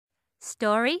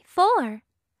Story 4.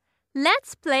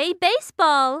 Let's play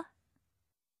baseball.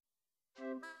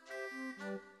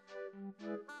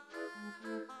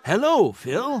 Hello,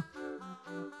 Phil.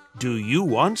 Do you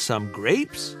want some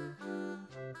grapes?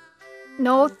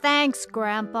 No thanks,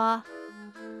 Grandpa.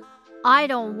 I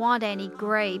don't want any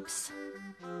grapes.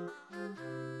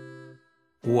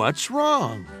 What's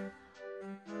wrong?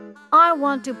 I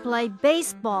want to play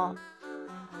baseball,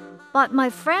 but my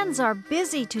friends are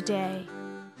busy today.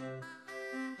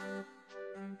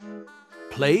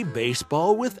 Play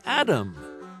baseball with Adam.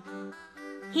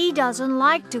 He doesn't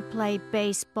like to play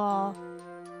baseball.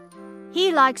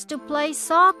 He likes to play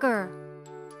soccer.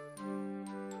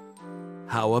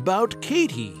 How about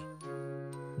Katie?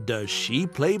 Does she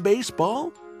play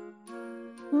baseball?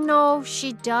 No,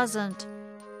 she doesn't.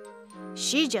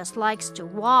 She just likes to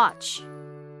watch.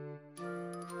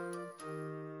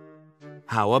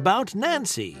 How about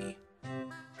Nancy?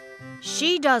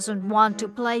 She doesn't want to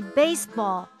play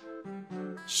baseball.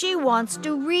 She wants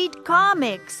to read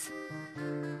comics.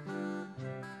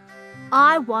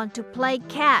 I want to play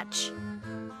catch.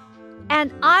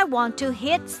 And I want to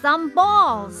hit some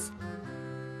balls.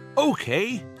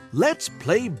 Okay, let's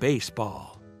play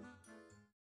baseball.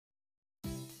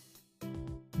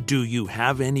 Do you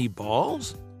have any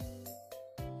balls?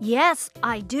 Yes,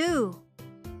 I do.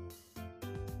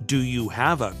 Do you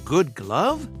have a good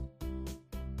glove?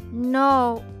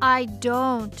 No, I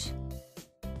don't.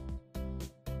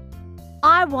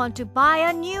 I want to buy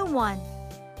a new one.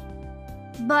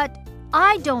 But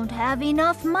I don't have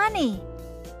enough money.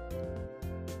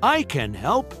 I can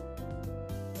help.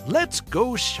 Let's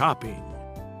go shopping.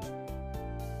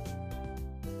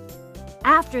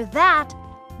 After that,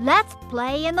 let's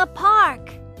play in the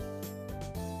park.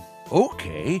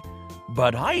 Okay,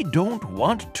 but I don't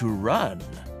want to run.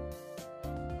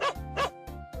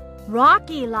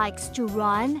 Rocky likes to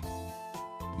run.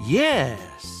 Yes.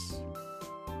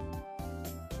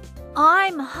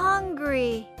 I'm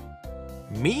hungry.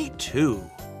 Me too.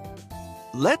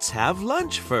 Let's have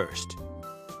lunch first.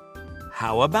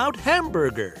 How about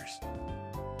hamburgers?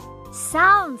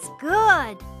 Sounds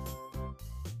good.